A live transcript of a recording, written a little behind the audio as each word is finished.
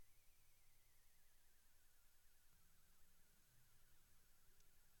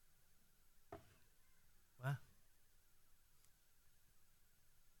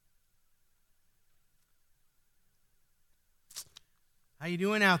How you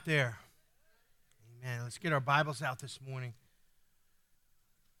doing out there? Amen. Let's get our Bibles out this morning.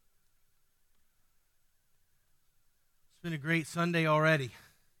 It's been a great Sunday already.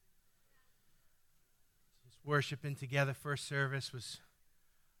 Just worshiping together. First service was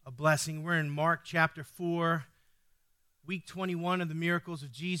a blessing. We're in Mark chapter 4, week 21 of the miracles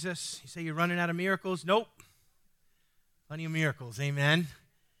of Jesus. You say you're running out of miracles? Nope. Plenty of miracles. Amen.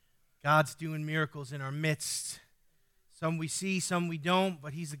 God's doing miracles in our midst. Some we see, some we don't,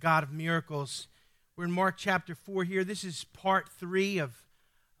 but he's the God of miracles. We're in Mark chapter 4 here. This is part 3 of,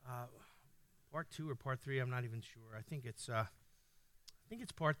 part 2 or part 3, I'm not even sure. I think it's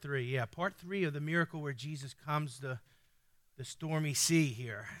part 3. Yeah, part 3 of the miracle where Jesus calms the stormy sea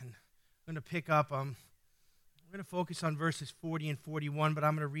here. And I'm going to pick up, we're going to focus on verses 40 and 41, but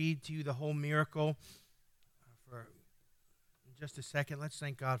I'm going to read to you the whole miracle for just a second. Let's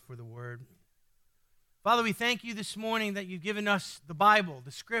thank God for the word. Father, we thank you this morning that you've given us the Bible,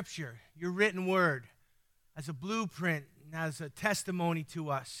 the Scripture, your written word, as a blueprint and as a testimony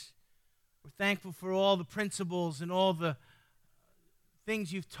to us. We're thankful for all the principles and all the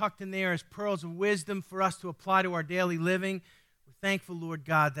things you've tucked in there as pearls of wisdom for us to apply to our daily living. We're thankful, Lord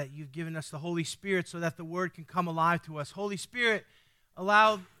God, that you've given us the Holy Spirit so that the word can come alive to us. Holy Spirit,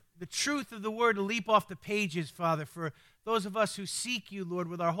 allow the truth of the word to leap off the pages, Father, for those of us who seek you, Lord,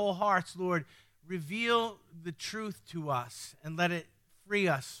 with our whole hearts, Lord. Reveal the truth to us and let it free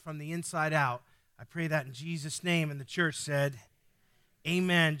us from the inside out. I pray that in Jesus' name. And the church said,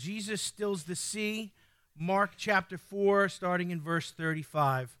 amen. Jesus stills the sea. Mark chapter 4, starting in verse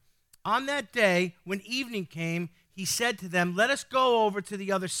 35. On that day, when evening came, he said to them, let us go over to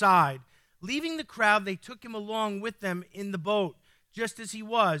the other side. Leaving the crowd, they took him along with them in the boat, just as he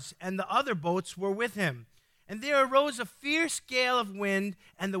was, and the other boats were with him. And there arose a fierce gale of wind,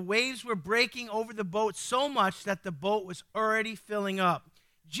 and the waves were breaking over the boat so much that the boat was already filling up.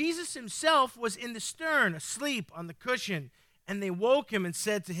 Jesus himself was in the stern, asleep on the cushion. And they woke him and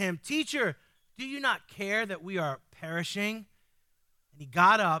said to him, Teacher, do you not care that we are perishing? And he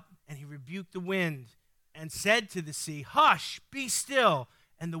got up, and he rebuked the wind, and said to the sea, Hush, be still.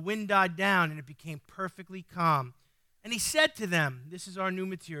 And the wind died down, and it became perfectly calm. And he said to them, this is our new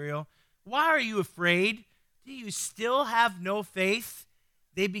material, why are you afraid? Do you still have no faith?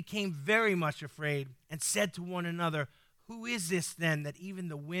 They became very much afraid and said to one another, who is this then that even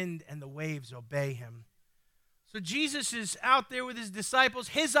the wind and the waves obey him? So Jesus is out there with his disciples,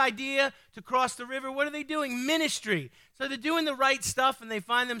 his idea to cross the river. What are they doing? Ministry. So they're doing the right stuff and they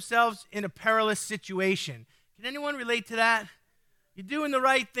find themselves in a perilous situation. Can anyone relate to that? You're doing the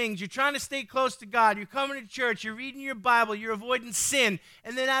right things. You're trying to stay close to God. You're coming to church. You're reading your Bible. You're avoiding sin.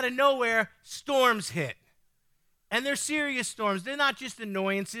 And then out of nowhere, storms hit. And they're serious storms. They're not just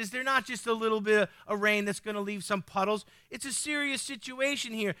annoyances. They're not just a little bit of rain that's going to leave some puddles. It's a serious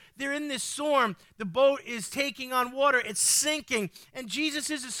situation here. They're in this storm. The boat is taking on water. It's sinking. And Jesus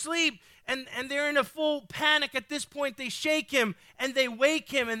is asleep. And they're in a full panic at this point. They shake him and they wake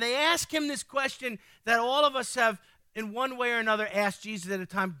him. And they ask him this question that all of us have in one way or another asked Jesus at a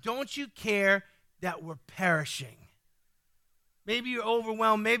time. Don't you care that we're perishing? Maybe you're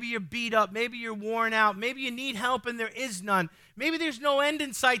overwhelmed. Maybe you're beat up. Maybe you're worn out. Maybe you need help and there is none. Maybe there's no end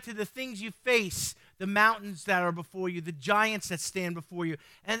in sight to the things you face, the mountains that are before you, the giants that stand before you.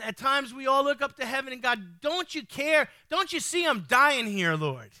 And at times we all look up to heaven and God, don't you care? Don't you see I'm dying here,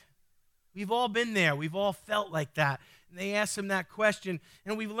 Lord? We've all been there. We've all felt like that. And they asked him that question.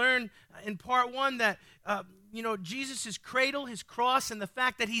 And we've learned in part 1 that, Jesus' cradle, his cross, and the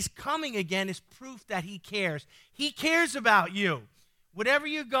fact that he's coming again is proof that he cares. He cares about you. Whatever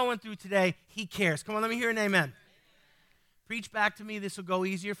you're going through today, he cares. Come on, let me hear an amen. Preach back to me. This will go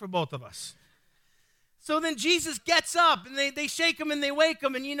easier for both of us. So then Jesus gets up, and they shake him, and they wake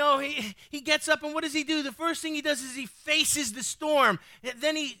him, and he gets up, and what does he do? The first thing he does is he faces the storm.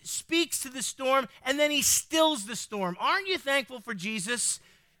 Then he speaks to the storm, and then he stills the storm. Aren't you thankful for Jesus?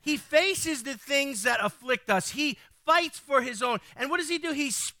 He faces the things that afflict us. He fights for his own. And what does he do?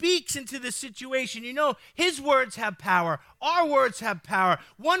 He speaks into the situation. His words have power. Our words have power.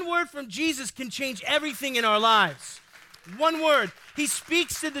 One word from Jesus can change everything in our lives. One word. He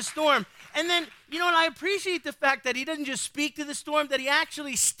speaks to the storm. And then, I appreciate the fact that he doesn't just speak to the storm, that he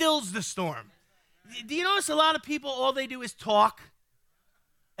actually stills the storm. Do you notice a lot of people, all they do is talk,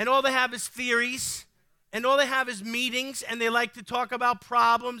 and all they have is theories, and all they have is meetings, and they like to talk about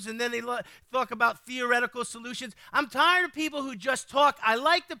problems, and then they talk about theoretical solutions. I'm tired of people who just talk. I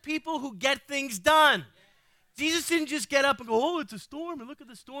like the people who get things done. Jesus didn't just get up and go, oh, it's a storm, and look at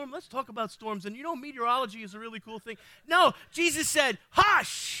the storm. Let's talk about storms. And meteorology is a really cool thing. No, Jesus said,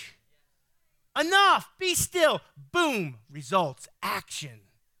 hush. Enough. Be still. Boom. Results. Action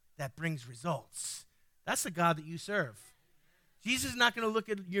that brings results. That's the God that you serve. Jesus is not going to look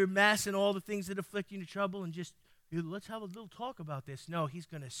at your mess and all the things that afflict you into trouble and just, let's have a little talk about this. No, he's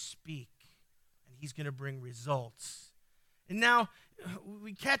going to speak, and he's going to bring results. And now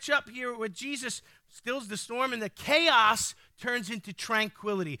we catch up here with Jesus stills the storm, and the chaos turns into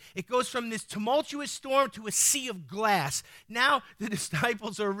tranquility. It goes from this tumultuous storm to a sea of glass. Now the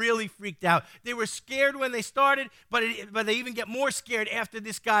disciples are really freaked out. They were scared when they started, but they even get more scared after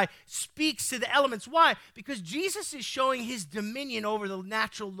this guy speaks to the elements. Why? Because Jesus is showing his dominion over the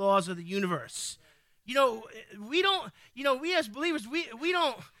natural laws of the universe. We as believers,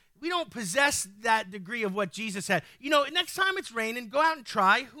 we don't possess that degree of what Jesus had. Next time it's raining, go out and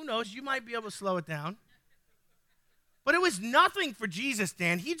try. Who knows? You might be able to slow it down. But it was nothing for Jesus,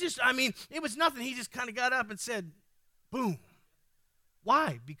 Dan. It was nothing. He just kind of got up and said, boom.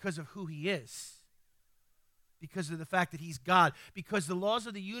 Why? Because of who he is. Because of the fact that he's God. Because the laws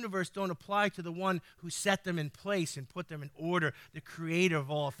of the universe don't apply to the one who set them in place and put them in order, the creator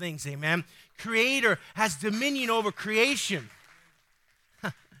of all things. Amen? Creator has dominion over creation.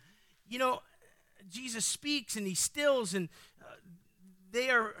 Jesus speaks and he stills, and they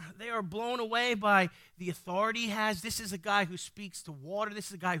are blown away by the authority he has. This is a guy who speaks to water. This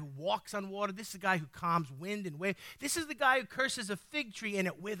is a guy who walks on water. This is a guy who calms wind and wave. This is the guy who curses a fig tree and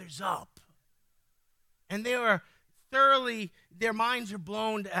it withers up. And their minds are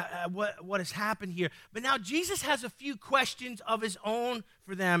blown at what has happened here. But now Jesus has a few questions of his own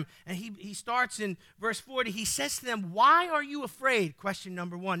for them. And he starts in verse 40. He says to them, why are you afraid? Question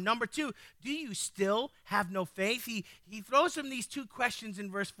number one. Number two, do you still have no faith? He throws them these two questions in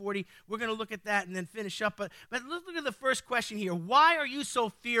verse 40. We're going to look at that and then finish up. But let's look at the first question here. Why are you so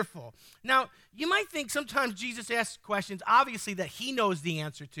fearful? Now, you might think sometimes Jesus asks questions, obviously, that he knows the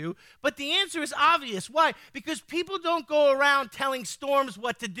answer to. But the answer is obvious. Why? Because people don't go around telling storms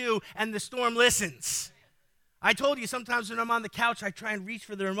what to do and the storm listens. I told you sometimes when I'm on the couch, I try and reach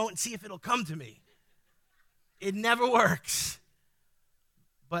for the remote and see if it'll come to me. It never works.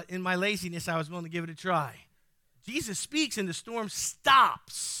 But in my laziness, I was willing to give it a try. Jesus speaks and the storm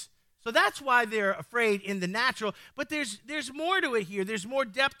stops. So that's why they're afraid in the natural. But there's more to it here. There's more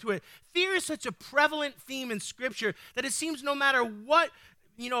depth to it. Fear is such a prevalent theme in Scripture that it seems no matter what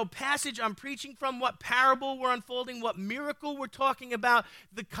passage I'm preaching from, what parable we're unfolding, what miracle we're talking about,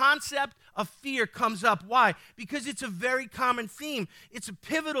 the concept of fear comes up. Why? Because it's a very common theme. It's a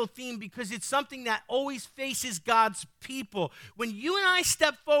pivotal theme because it's something that always faces God's people. When you and I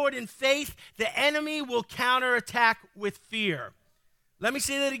step forward in faith, the enemy will counterattack with fear. Let me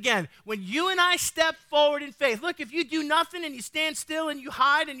say that again. When you and I step forward in faith, look, if you do nothing and you stand still and you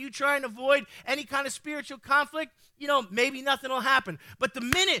hide and you try and avoid any kind of spiritual conflict, maybe nothing will happen. But the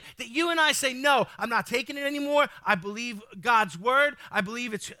minute that you and I say, no, I'm not taking it anymore, I believe God's word, I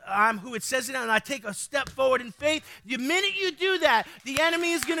believe I'm who it says it, and I take a step forward in faith, the minute you do that, the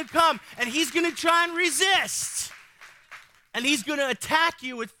enemy is going to come and he's going to try and resist. And he's going to attack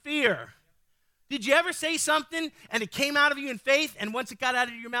you with fear. Did you ever say something and it came out of you in faith, and once it got out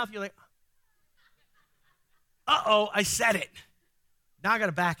of your mouth, you're like, uh-oh, I said it. Now I got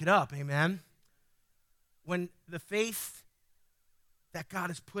to back it up, amen? When the faith that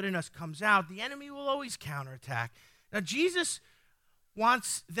God has put in us comes out, the enemy will always counterattack. Now, Jesus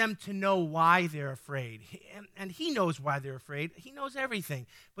wants them to know why they're afraid, and he knows why they're afraid. He knows everything,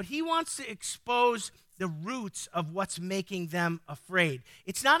 but he wants to expose the roots of what's making them afraid.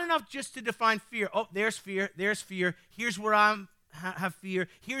 It's not enough just to define fear. Oh, there's fear, here's where I have fear,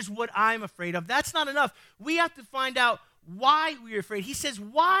 here's what I'm afraid of. That's not enough. We have to find out why we're afraid. He says,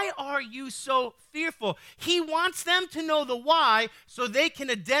 why are you so fearful? He wants them to know the why so they can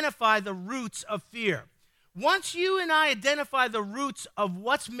identify the roots of fear. Once you and I identify the roots of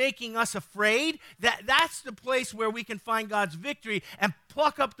what's making us afraid, that's the place where we can find God's victory and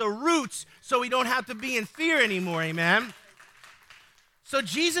pluck up the roots so we don't have to be in fear anymore, amen? So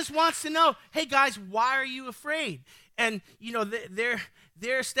Jesus wants to know, hey guys, why are you afraid? And,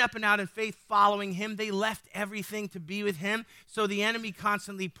 they're stepping out in faith, following him. They left everything to be with him, so the enemy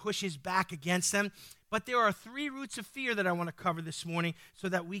constantly pushes back against them. But there are three roots of fear that I want to cover this morning so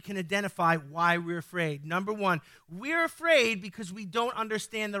that we can identify why we're afraid. Number one, we're afraid because we don't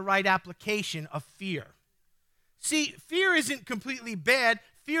understand the right application of fear. See, fear isn't completely bad.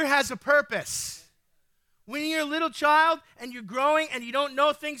 Fear has a purpose. When you're a little child and you're growing and you don't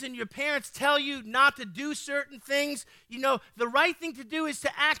know things and your parents tell you not to do certain things, the right thing to do is to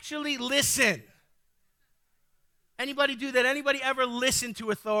actually listen. Anybody do that? Anybody ever listen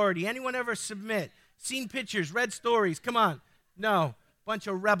to authority? Anyone ever submit? Seen pictures, read stories? Come on. No. Bunch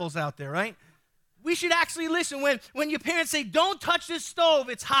of rebels out there, right? We should actually listen when your parents say, don't touch this stove,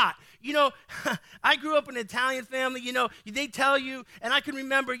 it's hot. You know, I grew up in an Italian family, you know, they tell you, and I can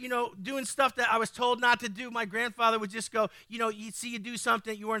remember, you know, doing stuff that I was told not to do. My grandfather would just go, you know, you'd see you do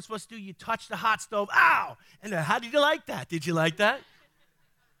something you weren't supposed to do, you touch the hot stove, ow! And how did you like that? Did you like that?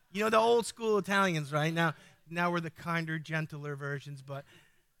 You know, the old school Italians, right? Now we're the kinder, gentler versions, but,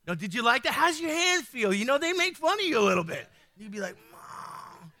 you know, did you like that? How's your hand feel? You know, they make fun of you a little bit. You'd be like,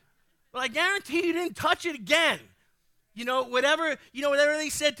 Mom. But I guarantee you didn't touch it again. You know, whatever they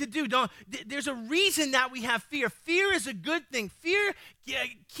said to do. There's a reason that we have fear. Fear is a good thing. Fear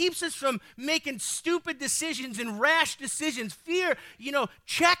keeps us from making stupid decisions and rash decisions. Fear, you know,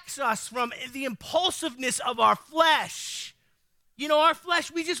 checks us from the impulsiveness of our flesh. You know, our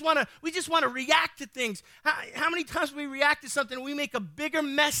flesh, we just want to react to things. How many times we react to something and we make a bigger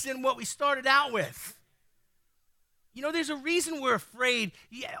mess than what we started out with? You know, there's a reason we're afraid.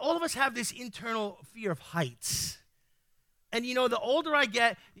 Yeah, all of us have this internal fear of heights. And, you know, the older I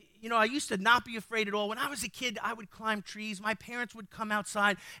get, you know, I used to not be afraid at all. When I was a kid, I would climb trees. My parents would come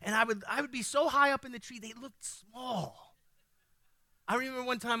outside, and I would be so high up in the tree, they looked small. I remember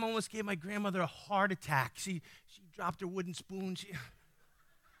one time I almost gave my grandmother a heart attack. She dropped her wooden spoon.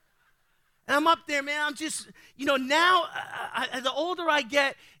 And I'm up there, man. I'm just, you know, now, the older I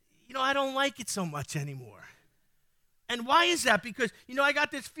get, you know, I don't like it so much anymore. And why is that? Because, you know, I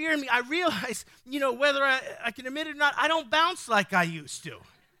got this fear in me. I realize, you know, whether I can admit it or not, I don't bounce like I used to.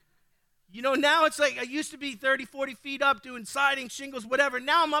 You know, now it's like I used to be 30, 40 feet up doing siding, shingles, whatever.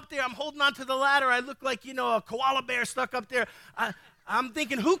 Now I'm up there. I'm holding on to the ladder. I look like, you know, a koala bear stuck up there. I'm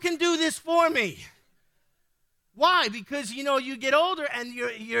thinking, who can do this for me? Why? Because, you know, you get older and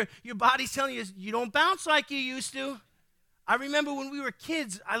your body's telling you, you don't bounce like you used to. I remember when we were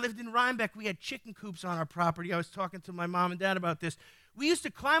kids, I lived in Rhinebeck. We had chicken coops on our property. I was talking to my mom and dad about this. We used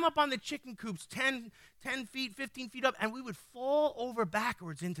to climb up on the chicken coops 10 feet, 15 feet up, and we would fall over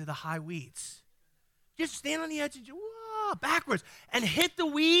backwards into the high weeds. Just stand on the edge and just, whoa, backwards. And hit the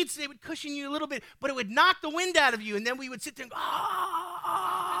weeds. They would cushion you a little bit, but it would knock the wind out of you. And then we would sit there and go, ah.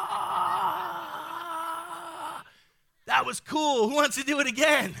 That was cool. Who wants to do it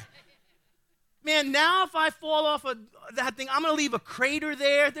again? Man, now if I fall off of that thing, I'm going to leave a crater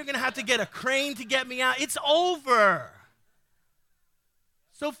there. They're going to have to get a crane to get me out. It's over.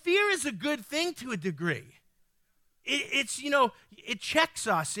 So fear is a good thing to a degree. It's, you know, it checks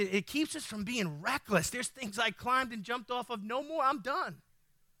us. It keeps us from being reckless. There's things I climbed and jumped off of. No more. I'm done.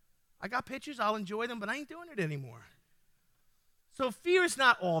 I got pictures. I'll enjoy them, but I ain't doing it anymore. So fear is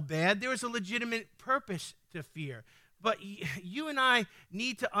not all bad. There is a legitimate purpose to fear. But you and I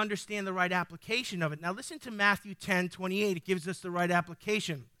need to understand the right application of it. Now listen to Matthew 10:28. It gives us the right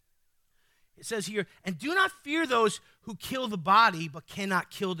application. It says here, and do not fear those who kill the body but cannot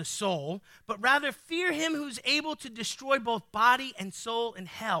kill the soul, but rather fear him who's able to destroy both body and soul in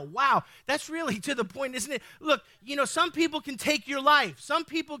hell. Wow, that's really to the point, isn't it? Look, you know, some people can take your life. Some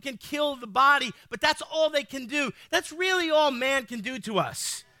people can kill the body, but that's all they can do. That's really all man can do to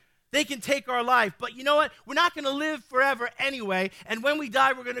us. They can take our life, but you know what? We're not going to live forever anyway, and when we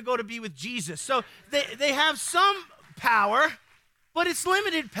die, we're going to go to be with Jesus. So they have some power, but it's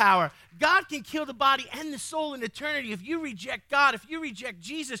limited power. God can kill the body and the soul in eternity. If you reject God, if you reject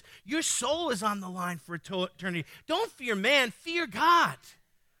Jesus, your soul is on the line for eternity. Don't fear man, fear God.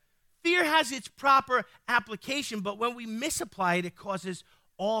 Fear has its proper application, but when we misapply it, it causes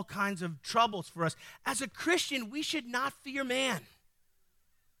all kinds of troubles for us. As a Christian, we should not fear man.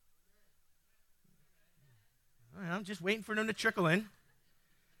 I'm just waiting for them to trickle in.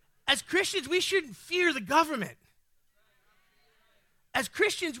 As Christians, we shouldn't fear the government. As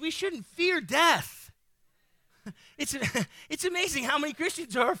Christians, we shouldn't fear death. It's amazing how many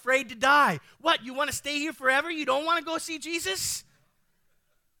Christians are afraid to die. What, you want to stay here forever? You don't want to go see Jesus?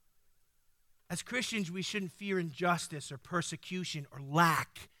 As Christians, we shouldn't fear injustice or persecution or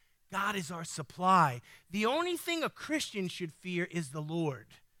lack. God is our supply. The only thing a Christian should fear is the Lord.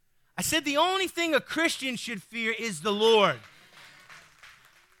 I said the only thing a Christian should fear is the Lord.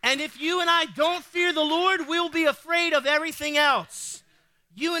 And if you and I don't fear the Lord, we'll be afraid of everything else.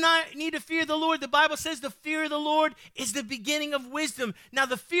 You and I need to fear the Lord. The Bible says the fear of the Lord is the beginning of wisdom. Now,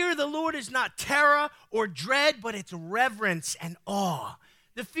 the fear of the Lord is not terror or dread, but it's reverence and awe.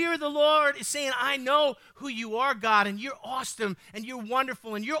 The fear of the Lord is saying, I know who you are, God, and you're awesome, and you're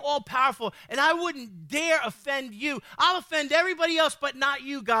wonderful, and you're all-powerful, and I wouldn't dare offend you. I'll offend everybody else, but not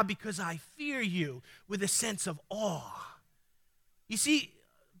you, God, because I fear you with a sense of awe. You see,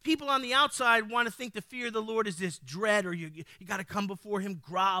 people on the outside want to think the fear of the Lord is this dread, or you got to come before him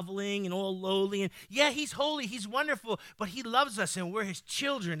groveling and all lowly. And yeah, he's holy, he's wonderful, but he loves us, and we're his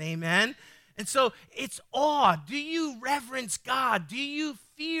children, amen? And so it's awe. Do you reverence God? Do you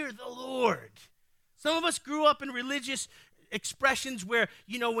fear the Lord? Some of us grew up in religious expressions where,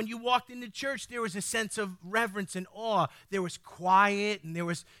 when you walked into church, there was a sense of reverence and awe. There was quiet and there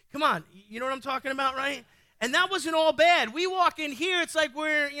was, come on, you know what I'm talking about, right? And that wasn't all bad. We walk in here, it's like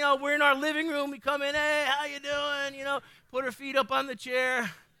we're in our living room. We come in, hey, how you doing? Put our feet up on the chair.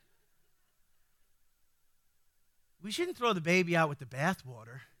 We shouldn't throw the baby out with the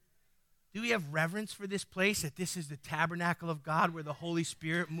bathwater. Do we have reverence for this place, that this is the tabernacle of God where the Holy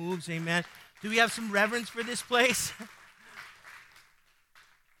Spirit moves? Amen. Do we have some reverence for this place?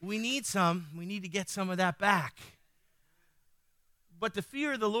 We need to get some of that back. But the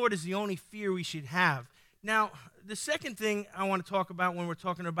fear of the Lord is the only fear we should have. Now, the second thing I want to talk about when we're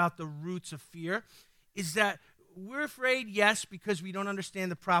talking about the roots of fear is that we're afraid, yes, because we don't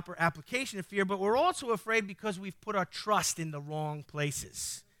understand the proper application of fear, but we're also afraid because we've put our trust in the wrong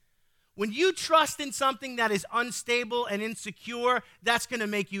places. When you trust in something that is unstable and insecure, that's going to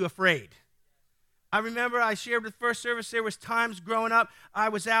make you afraid. I remember I shared with First Service, there was times growing up, I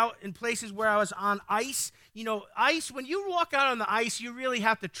was out in places where I was on ice. Ice, when you walk out on the ice, you really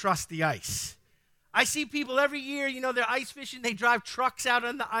have to trust the ice. I see people every year, they're ice fishing, they drive trucks out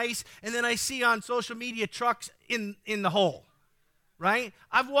on the ice, and then I see on social media trucks in the hole, right?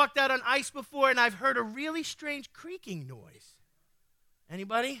 I've walked out on ice before, and I've heard a really strange creaking noise.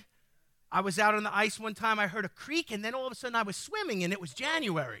 Anybody? I was out on the ice one time, I heard a creak, and then all of a sudden I was swimming, and it was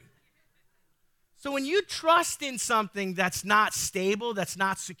January. So when you trust in something that's not stable, that's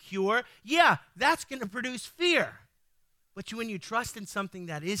not secure, yeah, that's going to produce fear. But when you trust in something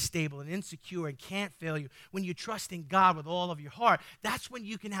that is stable and insecure and can't fail you, when you trust in God with all of your heart, that's when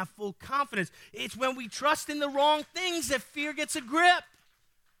you can have full confidence. It's when we trust in the wrong things that fear gets a grip.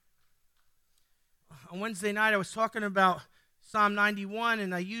 On Wednesday night, I was talking about Psalm 91,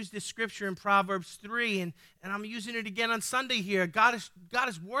 and I used this scripture in Proverbs 3, and I'm using it again on Sunday here. God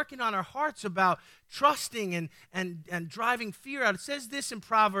is working on our hearts about trusting and driving fear out. It says this in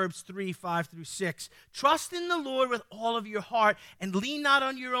Proverbs 3, 5 through 6. Trust in the Lord with all of your heart and lean not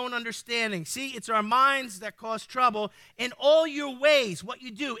on your own understanding. See, it's our minds that cause trouble. In all your ways, what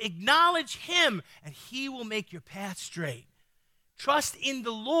you do, acknowledge him, and he will make your path straight. Trust in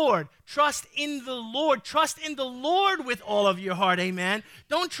the Lord. Trust in the Lord. Trust in the Lord with all of your heart. Amen.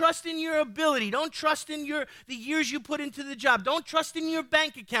 Don't trust in your ability. Don't trust in the years you put into the job. Don't trust in your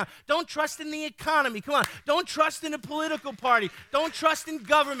bank account. Don't trust in the economy. Come on. Don't trust in a political party. Don't trust in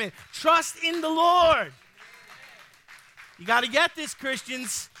government. Trust in the Lord. You got to get this,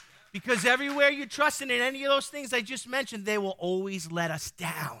 Christians, because everywhere you're trusting in any of those things I just mentioned, they will always let us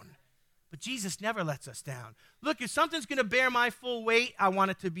down. But Jesus never lets us down. Look, if something's going to bear my full weight, I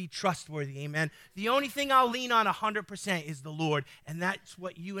want it to be trustworthy, amen? The only thing I'll lean on 100% is the Lord, and that's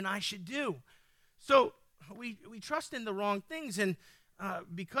what you and I should do. So we trust in the wrong things, and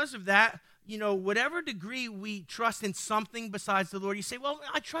because of that, whatever degree we trust in something besides the Lord, you say, well,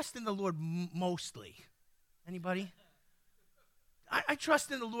 I trust in the Lord mostly. Anybody? I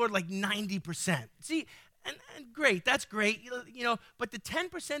trust in the Lord like 90%. See, and great, that's great, but the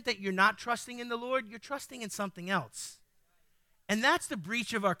 10% that you're not trusting in the Lord, you're trusting in something else. And that's the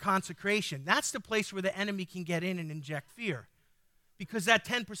breach of our consecration. That's the place where the enemy can get in and inject fear. Because that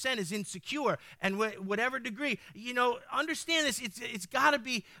 10% is insecure. And whatever degree, understand this, it's got to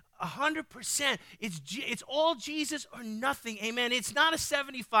be 100%. It's all Jesus or nothing, amen. It's not a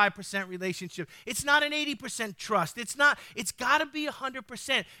 75% relationship. It's not an 80% trust. It's got to be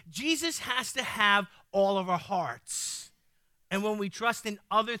 100%. Jesus has to have all of our hearts. And when we trust in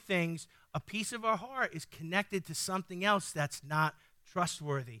other things, a piece of our heart is connected to something else that's not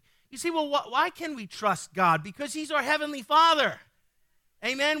trustworthy. You say, well, why can we trust God? Because he's our heavenly Father.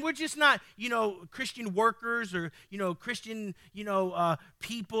 Amen. We're just not, Christian workers or, Christian,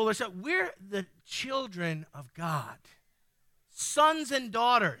 people or something. We're the children of God, sons and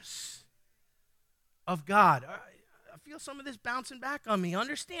daughters of God. I feel some of this bouncing back on me.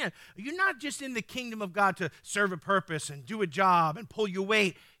 Understand, you're not just in the kingdom of God to serve a purpose and do a job and pull your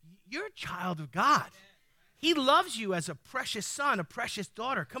weight. You're a child of God. He loves you as a precious son, a precious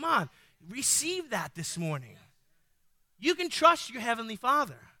daughter. Come on, receive that this morning. You can trust your Heavenly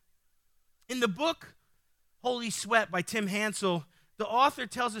Father. In the book Holy Sweat by Tim Hansel, the author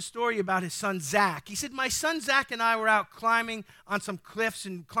tells a story about his son Zach. He said, my son Zach and I were out climbing on some cliffs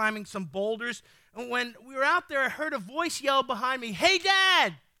and climbing some boulders. And when we were out there, I heard a voice yell behind me, hey,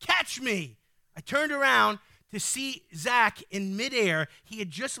 Dad, catch me. I turned around to see Zach in midair. He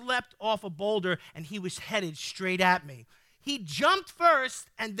had just leapt off a boulder, and he was headed straight at me. He jumped first,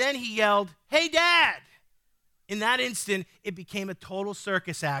 and then he yelled, hey, Dad. In that instant, it became a total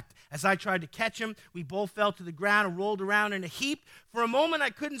circus act. As I tried to catch him, we both fell to the ground and rolled around in a heap. For a moment, I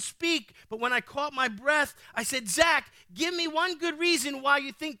couldn't speak, but when I caught my breath, I said, "Zach, give me one good reason why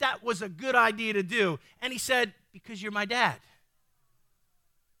you think that was a good idea to do." And he said, "Because you're my dad."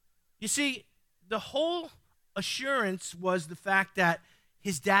 You see, the whole assurance was the fact that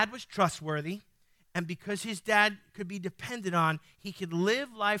his dad was trustworthy, and because his dad could be depended on, he could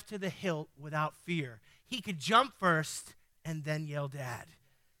live life to the hilt without fear. He could jump first and then yell, "Dad."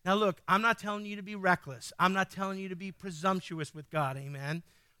 Now look, I'm not telling you to be reckless. I'm not telling you to be presumptuous with God, amen?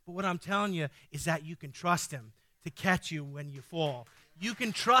 But what I'm telling you is that you can trust him to catch you when you fall. You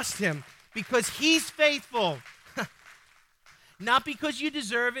can trust him because he's faithful. Not because you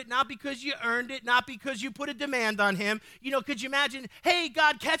deserve it, not because you earned it, not because you put a demand on him. You know, could you imagine, "Hey,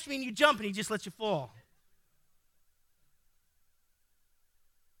 God, catch me," and you jump and he just lets you fall?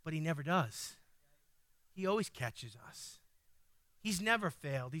 But he never does. He always catches us. He's never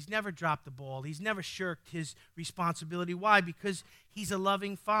failed. He's never dropped the ball. He's never shirked his responsibility. Why? Because he's a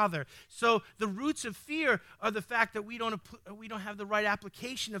loving father. So the roots of fear are the fact that we don't have the right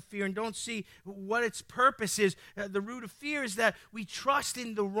application of fear and don't see what its purpose is. The root of fear is that we trust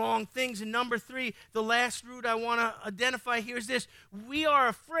in the wrong things. And number 3, the last root I want to identify here is this: we are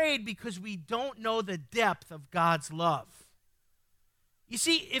afraid because we don't know the depth of God's love. You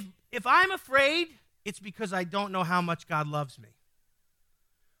see, if I'm afraid, it's because I don't know how much God loves me.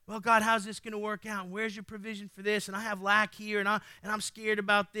 Well, God, how's this going to work out? And where's your provision for this? And I have lack here, and I'm scared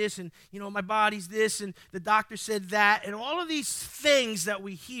about this, and, you know, my body's this, and the doctor said that, and all of these things that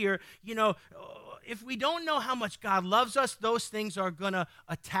we hear, you know, if we don't know how much God loves us, those things are going to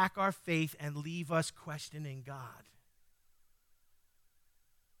attack our faith and leave us questioning God.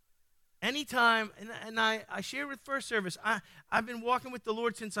 Anytime, and I shared with First Service, I've been walking with the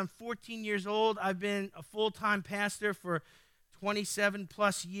Lord since I'm 14 years old. I've been a full-time pastor for 27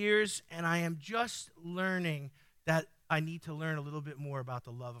 plus years, and I am just learning that I need to learn a little bit more about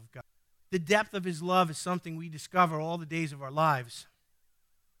the love of God. The depth of his love is something we discover all the days of our lives.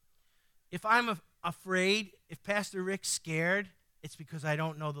 If I'm afraid, if Pastor Rick's scared, it's because I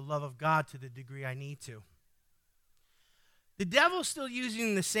don't know the love of God to the degree I need to. The devil's still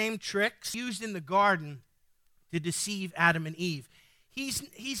using the same tricks used in the garden to deceive Adam and Eve.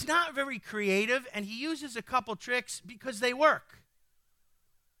 He's not very creative, and he uses a couple tricks because they work.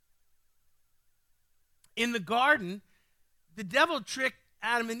 In the garden, the devil tricked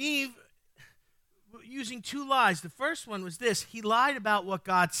Adam and Eve using 2 lies. The first one was this: he lied about what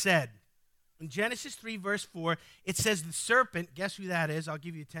God said. In Genesis 3, verse 4, it says the serpent, guess who that is? I'll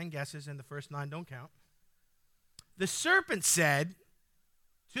give you 10 guesses, and the first 9 don't count. The serpent said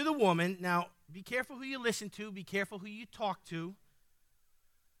to the woman, now be careful who you listen to, be careful who you talk to,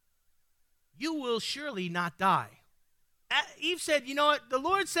 "You will surely not die." Eve said, "You know what? The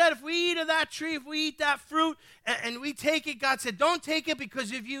Lord said if we eat of that tree, if we eat that fruit, and we take it," God said, "Don't take it,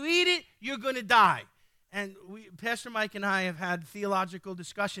 because if you eat it, you're going to die." And Pastor Mike and I have had theological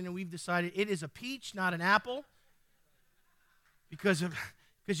discussion, and we've decided it is a peach, not an apple, because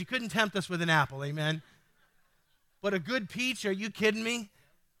you couldn't tempt us with an apple, amen? But a good peach, are you kidding me?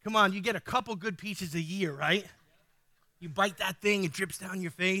 Come on, you get a couple good peaches a year, right? You bite that thing, it drips down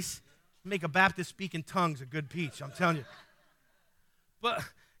your face. Make a Baptist speak in tongues a good peach, I'm telling you. But,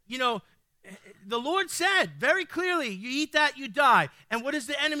 you know, the Lord said very clearly, you eat that, you die. And what does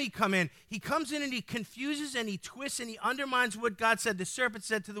the enemy come in? He comes in and he confuses and he twists and he undermines what God said. The serpent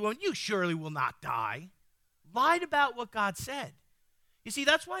said to the woman, "You surely will not die." Lied about what God said. You see,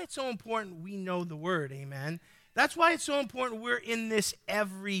 that's why it's so important we know the word, amen? That's why it's so important we're in this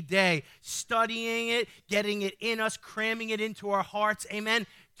every day, studying it, getting it in us, cramming it into our hearts, amen?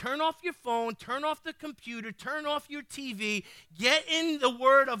 Turn off your phone, turn off the computer, turn off your TV, get in the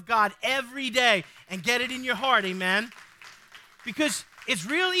Word of God every day and get it in your heart, amen? Because it's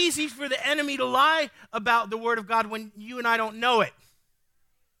real easy for the enemy to lie about the Word of God when you and I don't know it.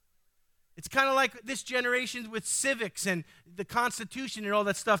 It's kind of like this generation with civics and the Constitution and all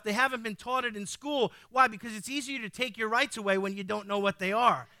that stuff. They haven't been taught it in school. Why? Because it's easier to take your rights away when you don't know what they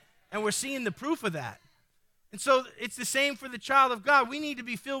are. And we're seeing the proof of that. And so it's the same for the child of God. We need to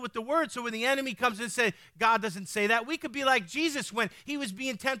be filled with the Word, so when the enemy comes and says, God doesn't say that, we could be like Jesus when he was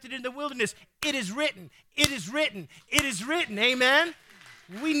being tempted in the wilderness. It is written, it is written, it is written, amen?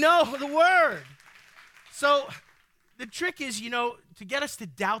 We know the Word. So the trick is, to get us to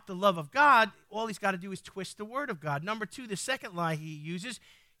doubt the love of God, all he's got to do is twist the Word of God. Number 2, the second lie he uses,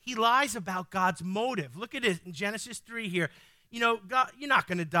 he lies about God's motive. Look at it in Genesis 3 here. God, you're not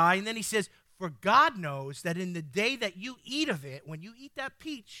going to die. And then he says, for God knows that in the day that you eat of it, when you eat that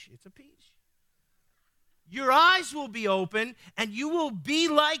peach, it's a peach, Your eyes will be open, and you will be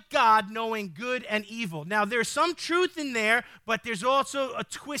like God, knowing good and evil. Now, there's some truth in there, but there's also a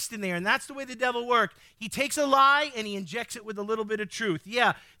twist in there, and that's the way the devil works. He takes a lie, and he injects it with a little bit of truth.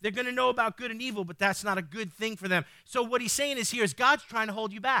 Yeah, they're going to know about good and evil, but that's not a good thing for them. So what he's saying is God's trying to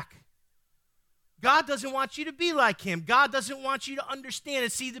hold you back. God doesn't want you to be like him. God doesn't want you to understand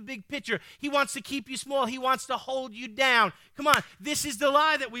and see the big picture. He wants to keep you small. He wants to hold you down. Come on, this is the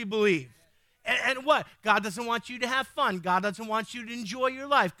lie that we believe. And what? God doesn't want you to have fun. God doesn't want you to enjoy your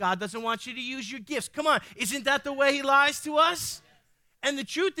life. God doesn't want you to use your gifts. Come on, isn't that the way he lies to us? And the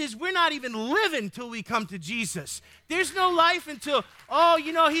truth is, we're not even living till we come to Jesus. There's no life until,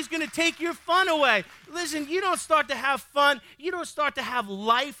 he's going to take your fun away. Listen, you don't start to have fun. You don't start to have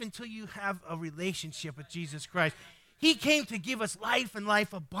life until you have a relationship with Jesus Christ. He came to give us life and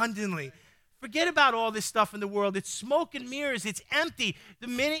life abundantly. Forget about all this stuff in the world. It's smoke and mirrors. It's empty. The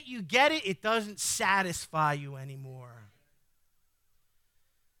minute you get it, it doesn't satisfy you anymore.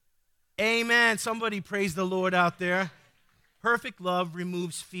 Amen. Somebody praise the Lord out there. Perfect love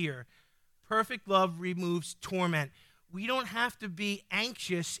removes fear. Perfect love removes torment. We don't have to be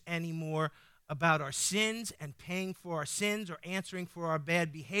anxious anymore about our sins and paying for our sins or answering for our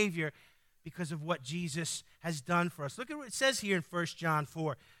bad behavior because of what Jesus has done for us. Look at what it says here in 1 John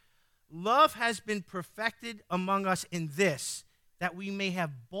 4. Love has been perfected among us in this, that we may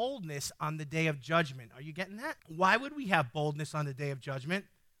have boldness on the day of judgment. Are you getting that? Why would we have boldness on the day of judgment?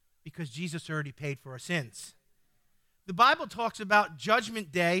 Because Jesus already paid for our sins. The Bible talks about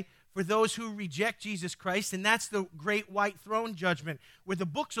judgment day for those who reject Jesus Christ, and that's the great white throne judgment, where the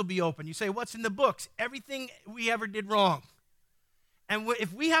books will be open. You say, what's in the books? Everything we ever did wrong. And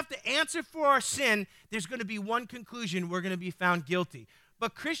if we have to answer for our sin, there's going to be one conclusion: we're going to be found guilty.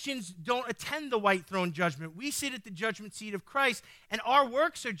 But Christians don't attend the white throne judgment. We sit at the judgment seat of Christ, and our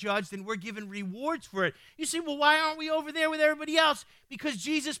works are judged, and we're given rewards for it. You say, well, why aren't we over there with everybody else? Because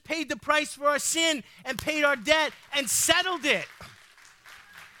Jesus paid the price for our sin and paid our debt and settled it.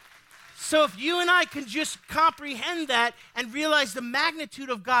 So if you and I can just comprehend that and realize the magnitude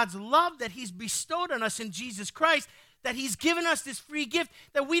of God's love that he's bestowed on us in Jesus Christ, that he's given us this free gift,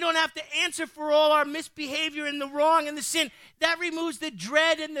 that we don't have to answer for all our misbehavior and the wrong and the sin. That removes the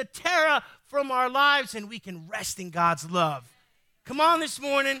dread and the terror from our lives, and we can rest in God's love. Come on this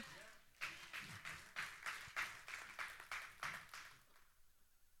morning.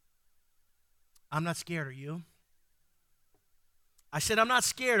 I'm not scared, are you? I said, I'm not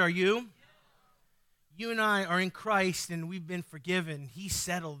scared, are you? You and I are in Christ, and we've been forgiven. He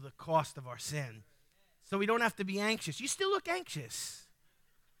settled the cost of our sin. So we don't have to be anxious. You still look anxious.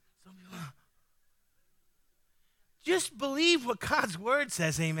 Some people, just believe what God's word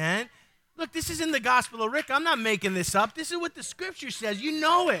says, amen. Look, this is in the Gospel of Rick. I'm not making this up. This is what the scripture says. You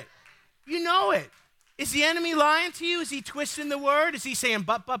know it. You know it. Is the enemy lying to you? Is he twisting the word? Is he saying,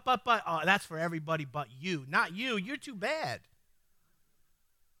 but? Oh, that's for everybody but you. Not you. You're too bad.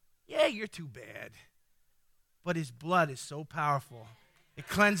 Yeah, you're too bad. But his blood is so powerful. It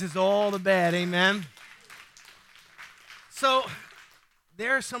cleanses all the bad, amen. So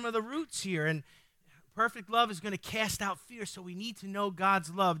there are some of the roots here, and perfect love is going to cast out fear, so we need to know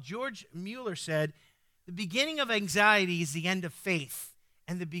God's love. George Mueller said, the beginning of anxiety is the end of faith,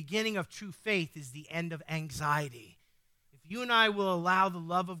 and the beginning of true faith is the end of anxiety. If you and I will allow the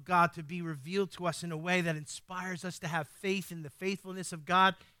love of God to be revealed to us in a way that inspires us to have faith in the faithfulness of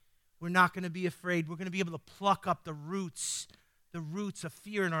God, we're not going to be afraid. We're going to be able to pluck up the roots of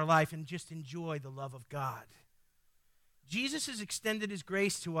fear in our life and just enjoy the love of God. Jesus has extended his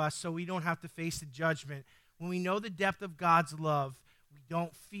grace to us so we don't have to face the judgment. When we know the depth of God's love, we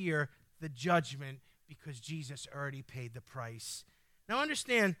don't fear the judgment because Jesus already paid the price. Now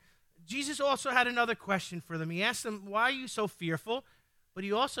understand, Jesus also had another question for them. He asked them, why are you so fearful? But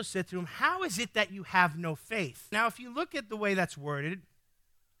he also said to them, how is it that you have no faith? Now if you look at the way that's worded,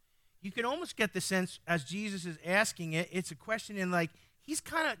 you can almost get the sense as Jesus is asking it, it's a question in like, he's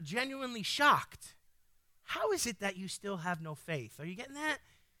kind of genuinely shocked. How is it that you still have no faith? Are you getting that?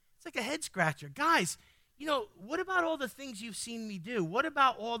 It's like a head scratcher. Guys, what about all the things you've seen me do? What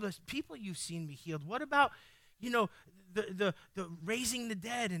about all the people you've seen me healed? What about, the raising the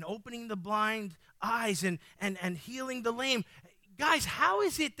dead and opening the blind eyes and healing the lame? Guys, how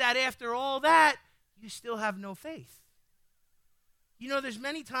is it that after all that, you still have no faith? There's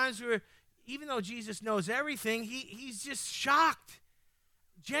many times where even though Jesus knows everything, he's just shocked.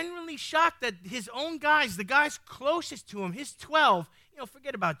 Genuinely shocked that his own guys, the guys closest to him, his 12,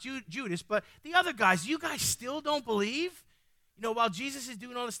 forget about Judas, but the other guys, you guys still don't believe? While Jesus is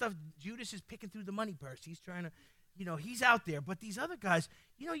doing all this stuff, Judas is picking through the money purse. He's trying to, he's out there. But these other guys,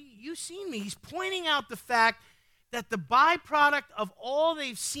 you've seen me. He's pointing out the fact that the byproduct of all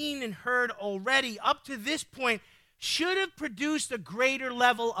they've seen and heard already up to this point should have produced a greater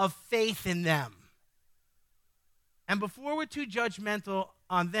level of faith in them. And before we're too judgmental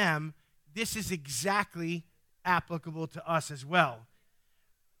on them, this is exactly applicable to us as well.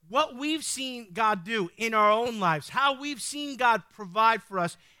 What we've seen God do in our own lives, how we've seen God provide for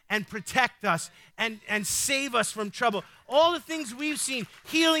us and protect us and save us from trouble, all the things we've seen,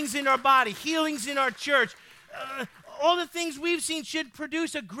 healings in our body, healings in our church, all the things we've seen should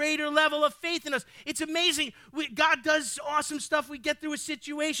produce a greater level of faith in us. It's amazing. God does awesome stuff. We get through a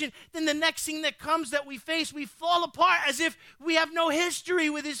situation. Then the next thing that comes that we face, we fall apart as if we have no history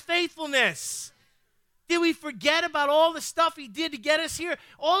with his faithfulness. Did we forget about all the stuff he did to get us here?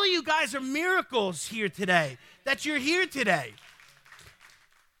 All of you guys are miracles here today, that you're here today.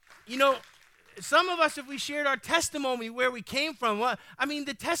 Some of us, if we shared our testimony where we came from,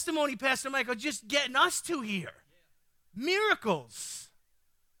 the testimony, Pastor Michael, just getting us to here. Miracles.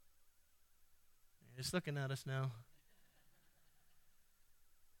 You're just looking at us now.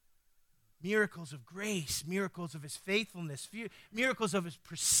 Miracles of grace, miracles of his faithfulness, miracles of his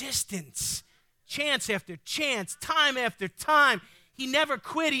persistence, chance after chance, time after time. He never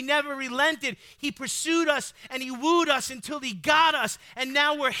quit. He never relented. He pursued us and he wooed us until he got us, and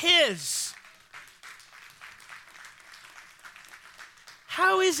now we're his.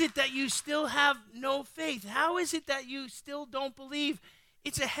 How is it that you still have no faith? How is it that you still don't believe?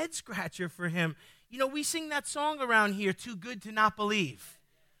 It's a head scratcher for him. We sing that song around here, Too Good to Not Believe.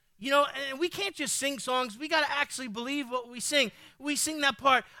 And we can't just sing songs. We got to actually believe what we sing. We sing that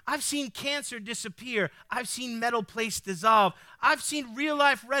part. I've seen cancer disappear. I've seen metal plates dissolve. I've seen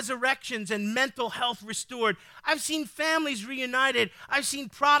real-life resurrections and mental health restored. I've seen families reunited. I've seen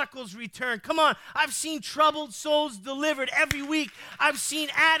prodigals return. Come on. I've seen troubled souls delivered every week. I've seen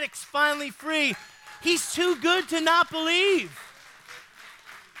addicts finally free. He's too good to not believe.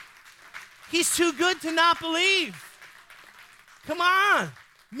 He's too good to not believe. Come on.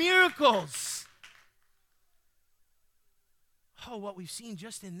 Miracles. Oh, what we've seen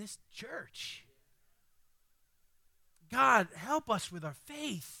just in this church. God, help us with our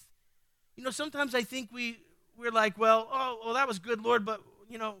faith. Sometimes I think we're like, well, that was good, Lord, but,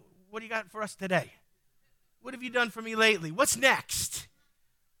 what do you got for us today? What have you done for me lately? What's next?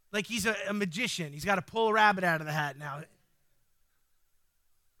 Like he's a magician. He's got to pull a rabbit out of the hat now.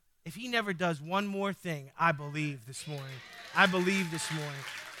 If he never does one more thing, I believe this morning. I believe this morning.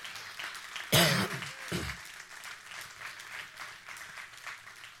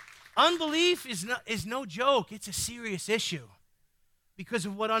 Unbelief is no joke. It's a serious issue because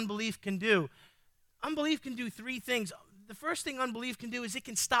of what unbelief can do. Unbelief can do three things. The first thing unbelief can do is it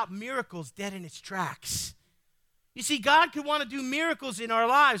can stop miracles dead in its tracks. You see, God could want to do miracles in our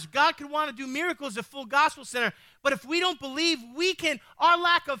lives. God could want to do miracles at Full Gospel Center. But if we don't believe, our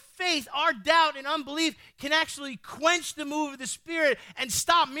lack of faith, our doubt and unbelief can actually quench the move of the Spirit and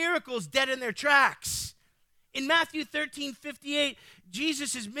stop miracles dead in their tracks. In Matthew 13:58,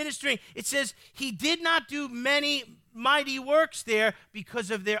 Jesus is ministering. It says, he did not do many mighty works there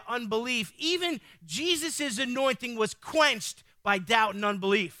because of their unbelief. Even Jesus' anointing was quenched by doubt and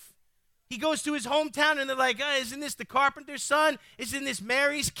unbelief. He goes to his hometown and they're like, isn't this the carpenter's son? Isn't this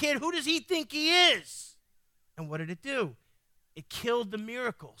Mary's kid? Who does he think he is? And what did it do? It killed the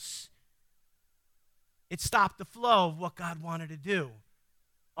miracles. It stopped the flow of what God wanted to do.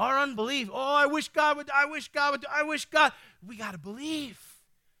 Our unbelief, I wish God would. We got to believe.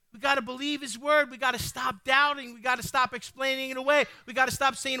 We got to believe his word. We got to stop doubting. We got to stop explaining it away. We got to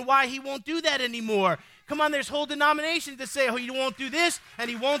stop saying why he won't do that anymore. Come on, there's whole denominations that say, he won't do this, and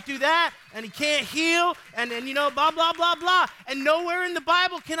he won't do that, and he can't heal, and blah, blah, blah, blah. And nowhere in the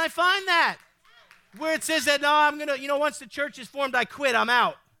Bible can I find that. Where it says that, no, I'm going to, once the church is formed, I quit, I'm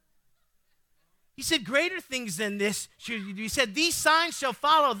out. He said, greater things than this should you do. He said, these signs shall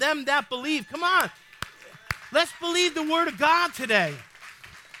follow them that believe. Come on. Let's believe the word of God today.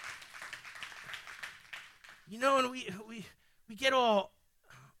 And we get all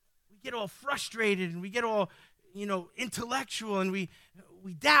frustrated and we get all, intellectual and we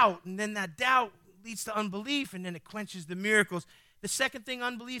doubt, and then that doubt leads to unbelief, and then it quenches the miracles. The second thing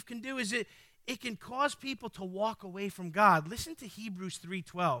unbelief can do is it can cause people to walk away from God. Listen to Hebrews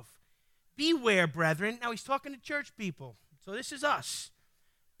 3:12. Beware, brethren. Now he's talking to church people, so this is us.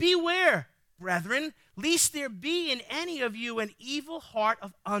 Beware, brethren, lest there be in any of you an evil heart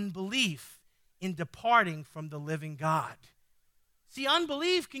of unbelief in departing from the living God. See,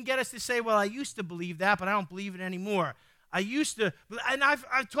 unbelief can get us to say, well, I used to believe that, but I don't believe it anymore. I used to, and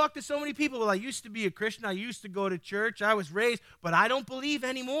I've talked to so many people, well, I used to be a Christian, I used to go to church, I was raised, but I don't believe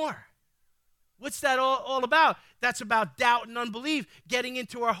anymore. What's that all about? That's about doubt and unbelief getting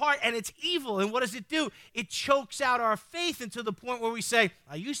into our heart, and it's evil. And what does it do? It chokes out our faith until the point where we say,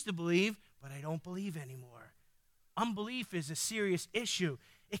 I used to believe, but I don't believe anymore. Unbelief is a serious issue.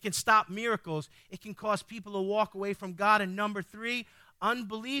 It can stop miracles. It can cause people to walk away from God. And number 3,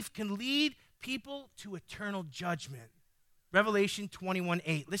 unbelief can lead people to eternal judgment. Revelation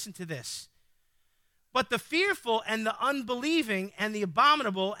 21:8. Listen to this. But the fearful and the unbelieving and the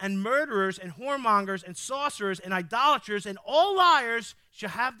abominable and murderers and whoremongers and sorcerers and idolaters and all liars shall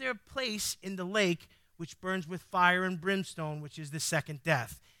have their place in the lake which burns with fire and brimstone, which is the second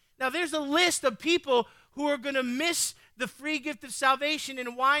death. Now, there's a list of people who are going to miss the free gift of salvation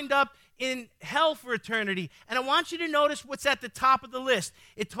and wind up in hell for eternity. And I want you to notice what's at the top of the list.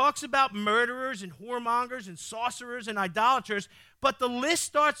 It talks about murderers and whoremongers and sorcerers and idolaters, but the list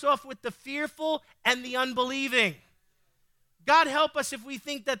starts off with the fearful and the unbelieving. God help us if we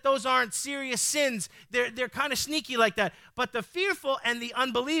think that those aren't serious sins. They're kind of sneaky like that. But the fearful and the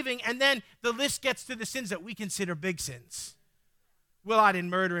unbelieving, and then the list gets to the sins that we consider big sins. Well, I didn't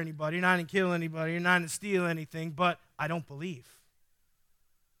murder anybody, and I didn't kill anybody, and I didn't steal anything, but I don't believe.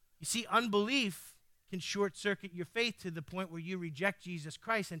 You see, unbelief can short-circuit your faith to the point where you reject Jesus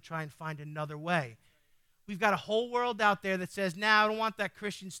Christ and try and find another way. We've got a whole world out there that says, I don't want that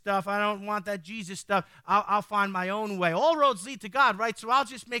Christian stuff. I don't want that Jesus stuff. I'll find my own way. All roads lead to God, right? So I'll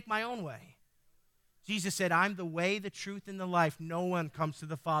just make my own way. Jesus said, I'm the way, the truth, and the life. No one comes to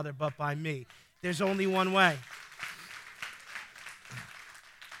the Father but by me. There's only one way.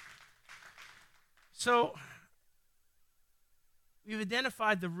 So we've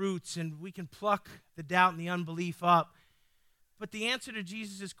identified the roots, and we can pluck the doubt and the unbelief up. But the answer to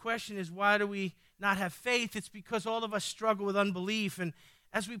Jesus' question is, why do we not have faith? It's because all of us struggle with unbelief. And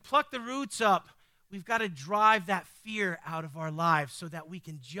as we pluck the roots up, we've got to drive that fear out of our lives so that we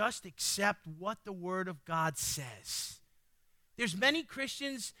can just accept what the Word of God says. There's many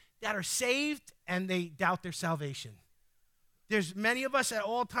Christians that are saved and they doubt their salvation. There's many of us at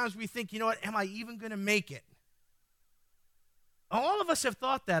all times we think, am I even going to make it? All of us have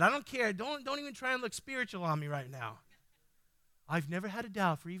thought that. I don't care. Don't even try and look spiritual on me right now. I've never had a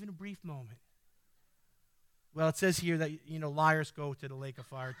doubt for even a brief moment. Well, it says here that, liars go to the lake of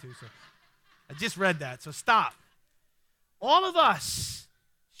fire too. So I just read that, so stop. All of us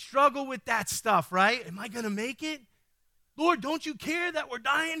struggle with that stuff, right? Am I going to make it? Lord, don't you care that we're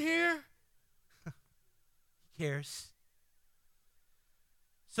dying here? He cares.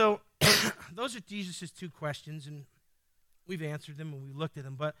 So those are Jesus' 2 questions, and we've answered them and we looked at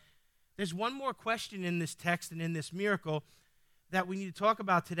them. But there's one more question in this text and in this miracle that we need to talk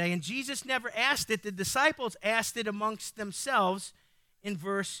about today. And Jesus never asked it. The disciples asked it amongst themselves in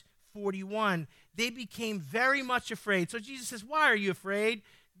verse 41. They became very much afraid. So Jesus says, why are you afraid?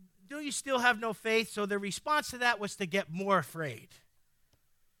 Do you still have no faith? So their response to that was to get more afraid.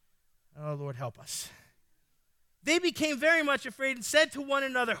 Oh, Lord, help us. They became very much afraid and said to one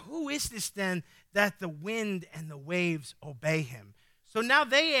another, who is this then that the wind and the waves obey him? So now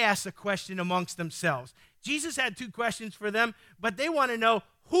they ask a question amongst themselves. Jesus had 2 questions for them, but they want to know,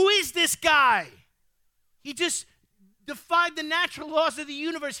 who is this guy? He just defied the natural laws of the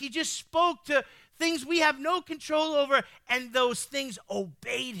universe. He just spoke to things we have no control over, and those things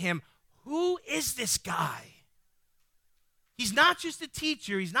obeyed him. Who is this guy? He's not just a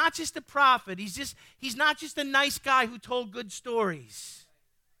teacher. He's not just a prophet. He's not just a nice guy who told good stories.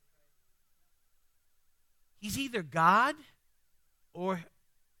 He's either God or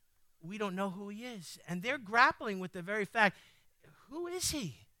we don't know who he is. And they're grappling with the very fact, who is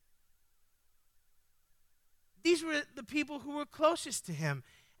he? These were the people who were closest to him.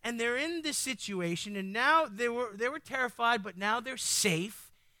 And they're in this situation, and now they were terrified, but now they're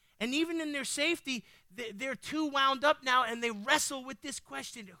safe. And even in their safety, they're too wound up now, and they wrestle with this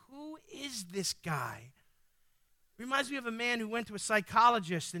question, who is this guy? Reminds me of a man who went to a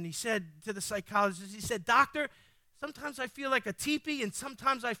psychologist, and he said to the psychologist, doctor, sometimes I feel like a teepee, and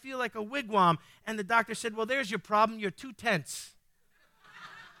sometimes I feel like a wigwam. And the doctor said, well, there's your problem. You're 2 tents.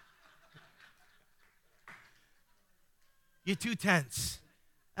 You're 2 tents.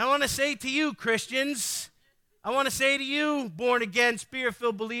 I want to say to you, Christians, I want to say to you, born-again,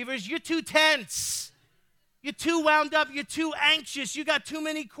 spirit-filled believers, you're 2 tents. You're too wound up. You're too anxious. You got too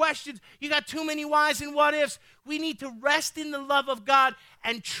many questions. You got too many whys and what-ifs. We need to rest in the love of God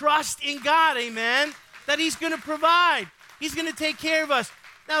and trust in God, amen, that he's going to provide. He's going to take care of us.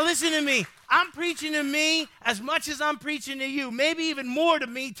 Now, listen to me. I'm preaching to me as much as I'm preaching to you, maybe even more to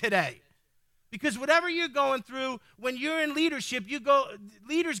me today. Because whatever you're going through, when you're in leadership,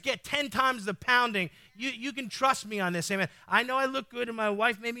 leaders get 10 times the pounding. You can trust me on this, amen. I know I look good and my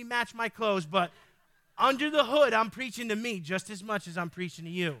wife made me match my clothes, but under the hood, I'm preaching to me just as much as I'm preaching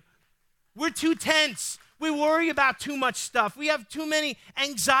to you. We're too tense. We worry about too much stuff. We have too many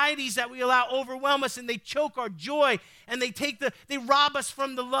anxieties that we allow overwhelm us, and they choke our joy, and they rob us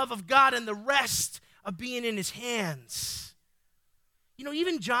from the love of God and the rest of being in his hands. You know,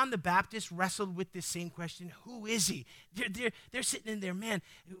 even John the Baptist wrestled with this same question. Who is he? They're sitting in there, man,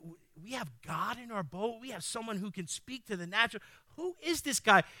 we have God in our boat. We have someone who can speak to the natural. Who is this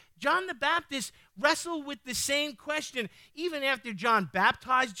guy? John the Baptist wrestled with the same question even after John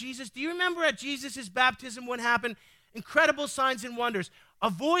baptized Jesus. Do you remember at Jesus' baptism what happened? Incredible signs and wonders. A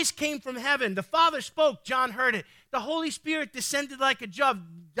voice came from heaven. The Father spoke. John heard it. The Holy Spirit descended like a dove.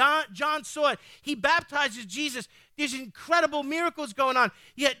 John saw it. He baptizes Jesus. There's incredible miracles going on.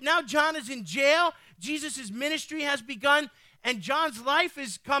 Yet now John is in jail. Jesus' ministry has begun. And John's life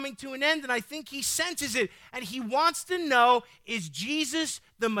is coming to an end. And I think he senses it. And he wants to know, is Jesus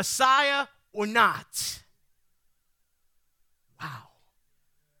the Messiah or not? Wow.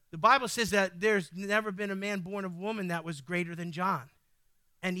 The Bible says that there's never been a man born of woman that was greater than John.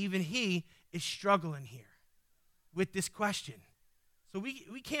 And even he is struggling here with this question. So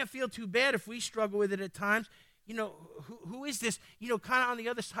we can't feel too bad if we struggle with it at times. You know, who is this? You know, kind of on the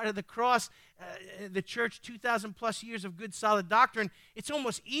other side of the cross, the church, 2,000 plus years of good, solid doctrine, it's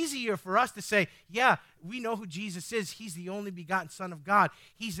almost easier for us to say, yeah, we know who Jesus is. He's the only begotten Son of God.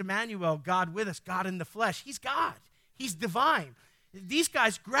 He's Emmanuel, God with us, God in the flesh. He's God. He's divine. These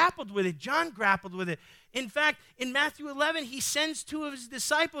guys grappled with it. John grappled with it. In fact, in Matthew 11, he sends two of his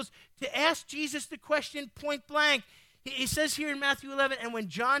disciples to ask Jesus the question point blank. He says here in Matthew 11, and when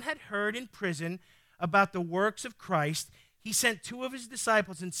John had heard in prison about the works of Christ, he sent two of his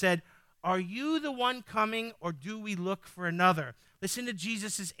disciples and said, are you the one coming, or do we look for another? Listen to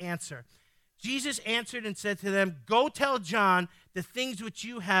Jesus' answer. Jesus answered and said to them, go tell John the things which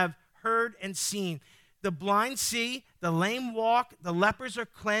you have heard and seen. The blind see, the lame walk, the lepers are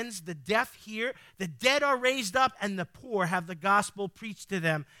cleansed, the deaf hear, the dead are raised up, and the poor have the gospel preached to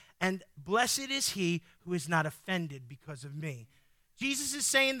them. And blessed is he who is not offended because of me. Jesus is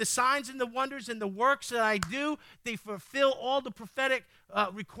saying the signs and the wonders and the works that I do, they fulfill all the prophetic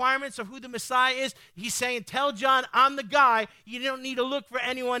requirements of who the Messiah is. He's saying, tell John, I'm the guy. You don't need to look for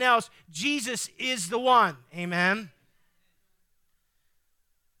anyone else. Jesus is the one. Amen.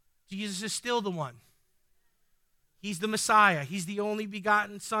 Jesus is still the one. He's the Messiah. He's the only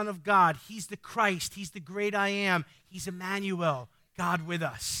begotten Son of God. He's the Christ. He's the great I am. He's Emmanuel, God with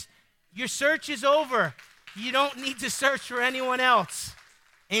us. Your search is over. You don't need to search for anyone else.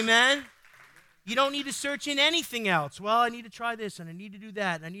 Amen? You don't need to search in anything else. Well, I need to try this, and I need to do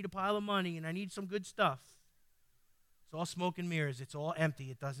that, and I need a pile of money, and I need some good stuff. It's all smoke and mirrors. It's all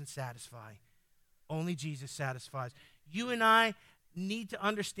empty. It doesn't satisfy. Only Jesus satisfies. You and I need to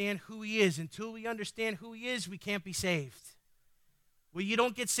understand who he is. Until we understand who he is, we can't be saved. Well, you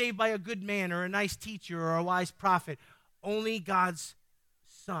don't get saved by a good man or a nice teacher or a wise prophet. Only God's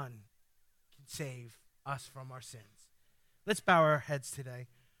Son can save us from our sins. Let's bow our heads today.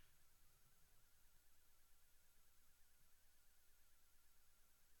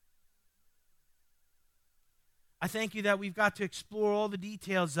 I thank you that we've got to explore all the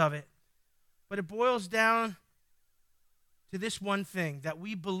details of it, but it boils down to this one thing, that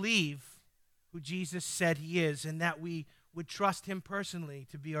we believe who Jesus said he is and that we would trust him personally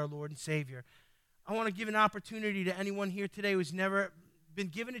to be our Lord and Savior. I want to give an opportunity to anyone here today who's never been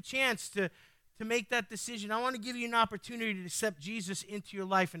given a chance to make that decision. I want to give you an opportunity to accept Jesus into your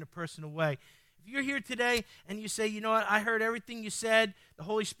life in a personal way. If you're here today and you say, you know what, I heard everything you said, the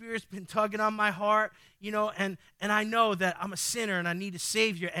Holy Spirit's been tugging on my heart, you know, and I know that I'm a sinner and I need a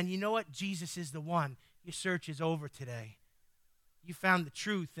Savior, and you know what, Jesus is the one. Your search is over today. You found the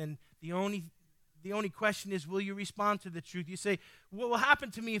truth, and the only question is, will you respond to the truth? You say, what will happen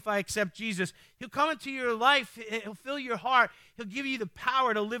to me if I accept Jesus? He'll come into your life. He'll fill your heart. He'll give you the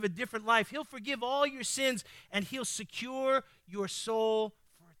power to live a different life. He'll forgive all your sins, and he'll secure your soul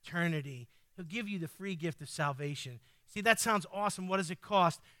for eternity. He'll give you the free gift of salvation. See, that sounds awesome. What does it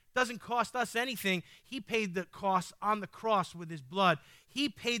cost? It doesn't cost us anything. He paid the cost on the cross with his blood. He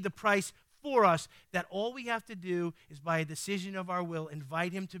paid the price for us, that all we have to do is by a decision of our will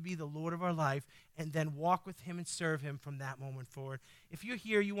invite him to be the Lord of our life and then walk with him and serve him from that moment forward. If you're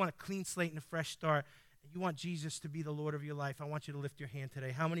here, you want a clean slate and a fresh start, you want Jesus to be the Lord of your life, I want you to lift your hand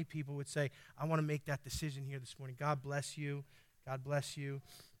today. How many people would say, I want to make that decision here this morning? God bless you. God bless you.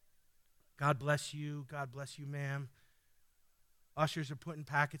 God bless you. God bless you, ma'am. Ushers are putting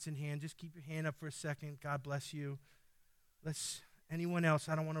packets in hand. Just keep your hand up for a second. God bless you. Anyone else?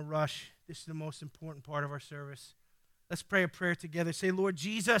 I don't want to rush. This is the most important part of our service. Let's pray a prayer together. Say, Lord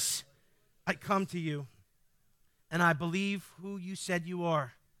Jesus, I come to you, and I believe who you said you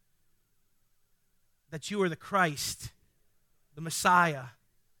are, that you are the Christ, the Messiah,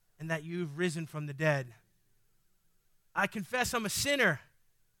 and that you've risen from the dead. I confess I'm a sinner,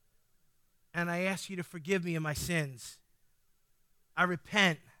 and I ask you to forgive me of my sins. I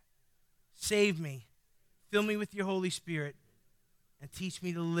repent. Save me. Fill me with your Holy Spirit, and teach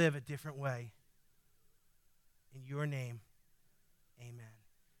me to live a different way. In your name, amen.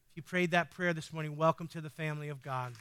 If you prayed that prayer this morning, welcome to the family of God.